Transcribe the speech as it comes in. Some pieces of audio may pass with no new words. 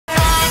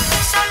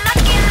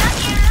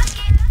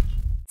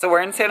So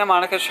we're in Santa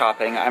Monica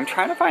shopping. I'm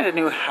trying to find a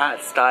new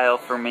hat style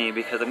for me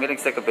because I'm getting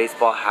sick of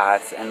baseball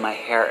hats and my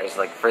hair is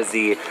like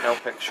frizzy. No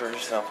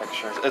pictures, no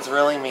pictures. It's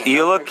really me.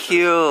 You look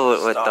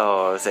cute with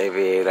those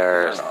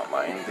aviators. They're not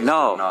mine.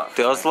 No,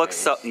 those look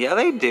so. Yeah,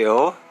 they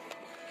do.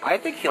 I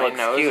think he looks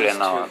cute in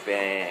those. Too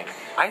big.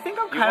 I think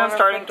I'm kind of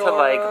starting to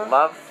like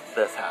love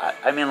this hat.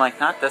 I mean, like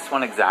not this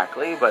one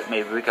exactly, but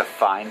maybe we could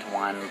find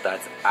one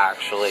that's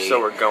actually.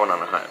 So we're going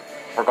on a hunt.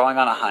 We're going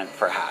on a hunt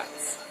for hats.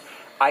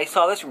 I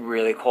saw this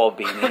really cool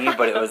beanie,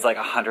 but it was like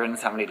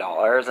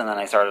 $170, and then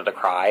I started to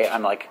cry.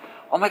 I'm like,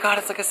 oh my god,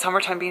 it's like a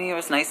summertime beanie. It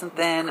was nice and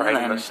thin. Cried and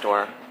then in the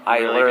store. I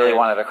literally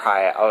wanted to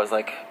cry. I was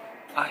like,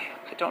 I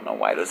don't know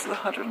why this is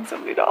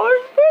 $170,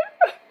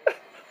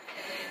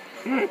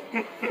 but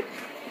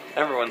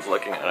everyone's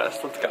looking at us.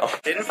 Let's go.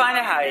 Didn't find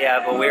a hat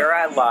yet, but we were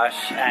at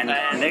Lush,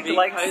 and Nick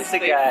likes to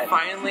get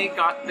finally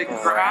got the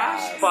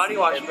grass body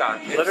wash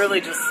back. It literally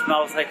just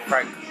smells like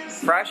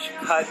fresh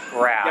cut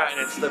grass. Yeah,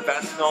 and it's the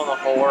best smell in the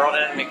whole world,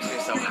 and it makes me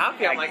so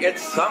happy. I'm like,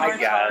 it's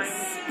summertime.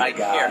 I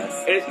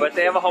guess. But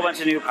they have a whole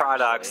bunch of new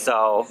products,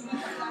 so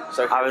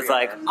I was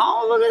like,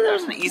 oh, look at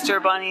there's an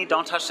Easter bunny.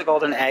 Don't touch the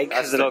golden egg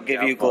because it'll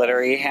give you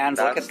glittery hands.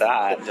 Look at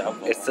that.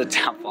 It's the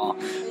devil.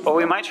 But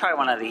we might try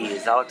one of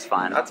these. That looks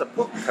fun. That's a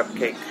poop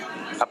cupcake.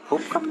 A poop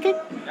cupcake?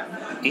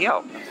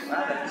 Yeah. Ew.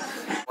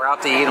 We're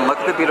out to eat and look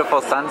at the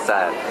beautiful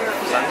sunset.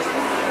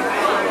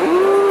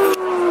 Ooh.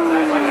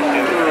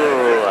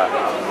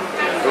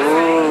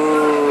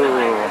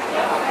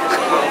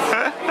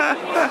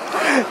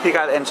 He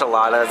got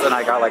enchiladas and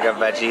I got like a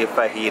veggie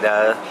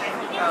fajita.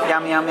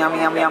 Yum yum yum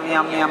yum yum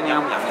yum yum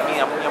yum.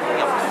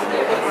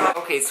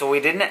 Okay, so we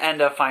didn't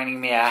end up finding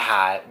me a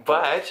hat,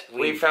 but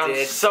we found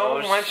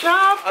so much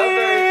shopping.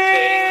 Other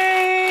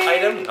things.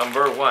 Item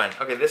number 1.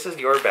 Okay, this is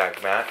your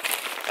bag, Matt.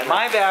 And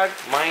my bag.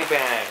 My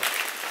bag.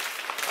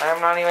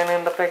 I'm not even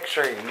in the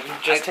picture.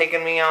 You've just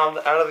taken me out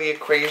of the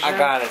equation. I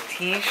got a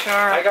t-shirt.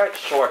 I got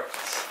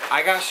shorts.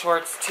 I got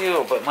shorts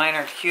too, but mine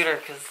are cuter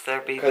because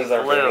they're baby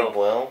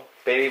blue.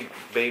 Baby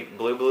blue. Baby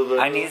blue.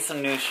 I need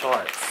some new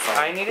shorts. So.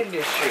 I needed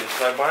new shoes,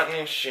 so I bought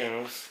new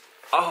shoes.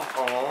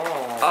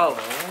 Oh.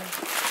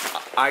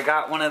 I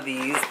got one of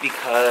these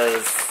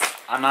because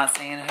I'm not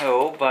saying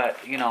who, but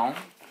you know,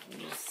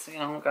 just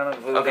kind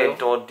of. Okay,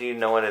 well, do you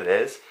know what it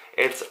is?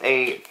 It's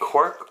a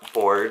cork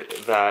board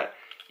that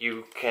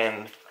you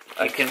can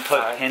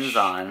put pins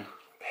on.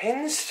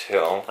 Pins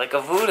to? Like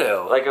a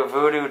voodoo. Like a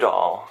voodoo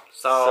doll.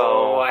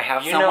 So I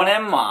have someone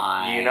in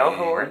mind. You know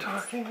who we're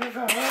talking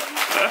about?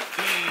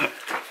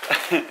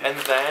 And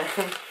then,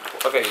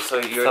 okay, so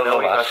you know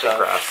we got the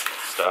grass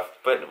stuff,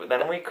 but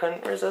then we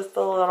couldn't resist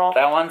the little...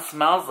 That one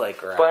smells like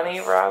grass. Bunny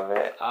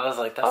rabbit. I was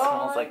like, that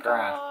smells like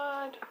grass.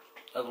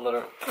 A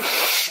little...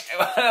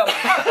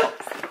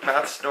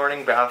 Matt's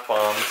snorting bath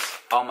bombs.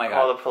 Oh my god.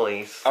 Call the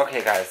police.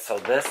 Okay guys, so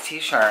this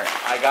t-shirt,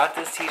 I got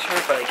this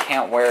t-shirt, but I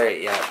can't wear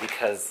it yet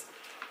because...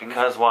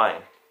 Because why?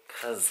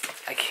 Because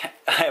I can't,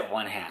 I have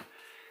one hand.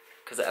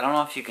 Because I don't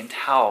know if you can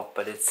tell,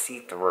 but it's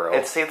see-through.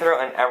 It's see-through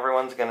and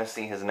everyone's going to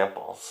see his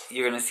nipples.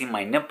 You're going to see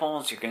my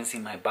nipples, you're going to see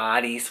my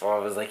body, so I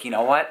was like, you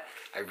know what?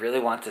 I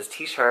really want this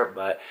t-shirt,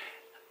 but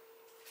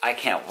I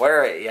can't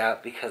wear it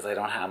yet because I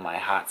don't have my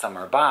hot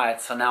summer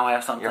bod, so now I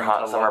have something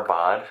summer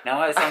bod? Now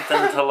I have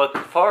something to look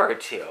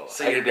forward to.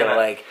 So I could be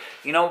like,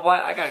 you know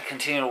what? I gotta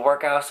continue to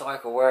work out so I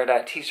can wear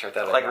that t-shirt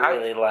that I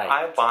really like.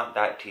 I bought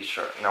that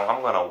t-shirt. Now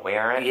I'm gonna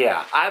wear it.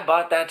 Yeah, I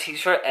bought that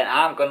t-shirt and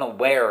I'm gonna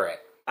wear it.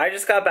 I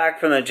just got back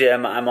from the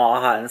gym. I'm all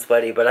hot and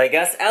sweaty, but I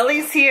guess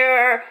Ellie's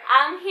here.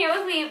 I'm here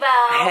with Lebo.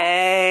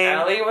 Hey.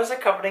 Ellie was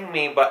accompanying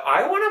me, but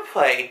I want to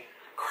play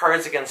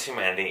Cards Against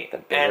Humanity. The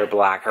bigger,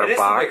 blacker box. It is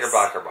the bigger,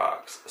 blacker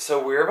box.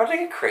 So we're about to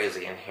get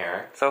crazy in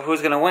here. So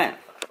who's gonna win?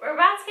 We're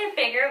about to get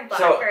bigger and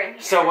blacker in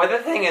here. So what the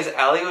thing is,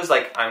 Ellie was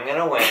like, I'm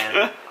gonna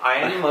win. I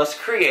am the most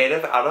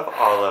creative out of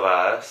all of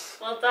us.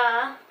 Well,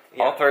 duh.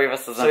 Yeah. All three of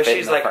us doesn't So fit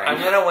she's in the like, frame. I'm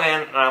gonna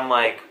win, and I'm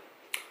like,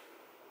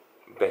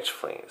 bitch,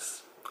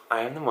 please.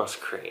 I am the most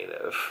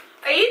creative.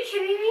 Are you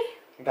kidding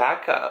me?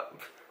 Back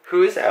up.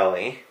 Who is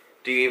Ellie?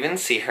 Do you even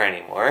see her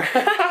anymore?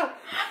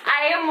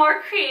 I am more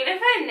creative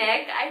than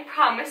Nick. I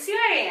promise you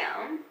I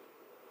am.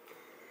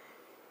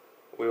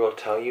 We will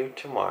tell you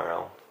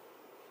tomorrow.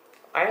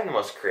 I am the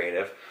most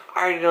creative.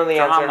 I already know the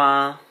answer.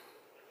 Drama.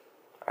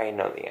 I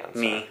know the answer.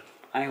 Me.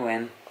 I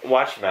win.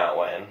 Watch Matt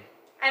win.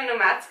 I know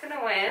Matt's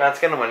gonna win. Matt's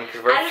gonna win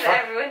because we're out of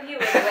everyone, he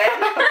would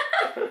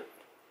win.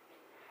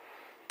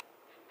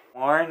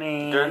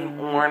 Morning. Good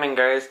morning,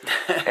 guys.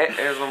 It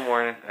is the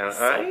morning, and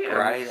so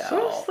I am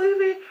so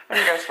sleepy. And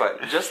guess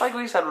what? Just like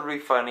we said would be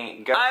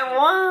funny, I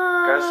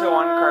won! Guess who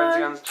won Cards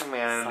Against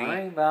Humanity?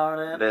 Sorry about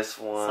it. This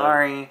one.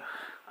 Sorry.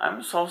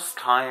 I'm so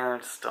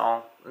tired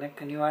still. Nick,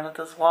 can you edit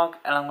this vlog?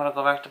 And I'm gonna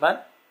go back to bed?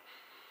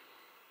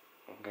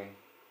 Okay.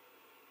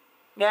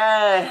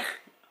 Yay!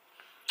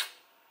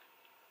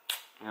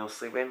 You'll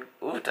sleep in?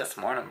 Ooh, that's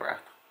morning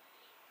breath.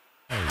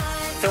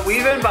 So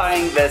we've been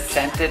buying this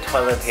scented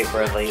toilet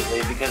paper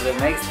lately because it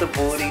makes the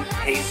booty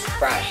taste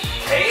fresh.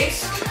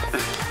 Taste?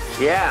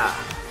 Yeah,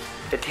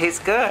 it tastes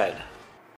good.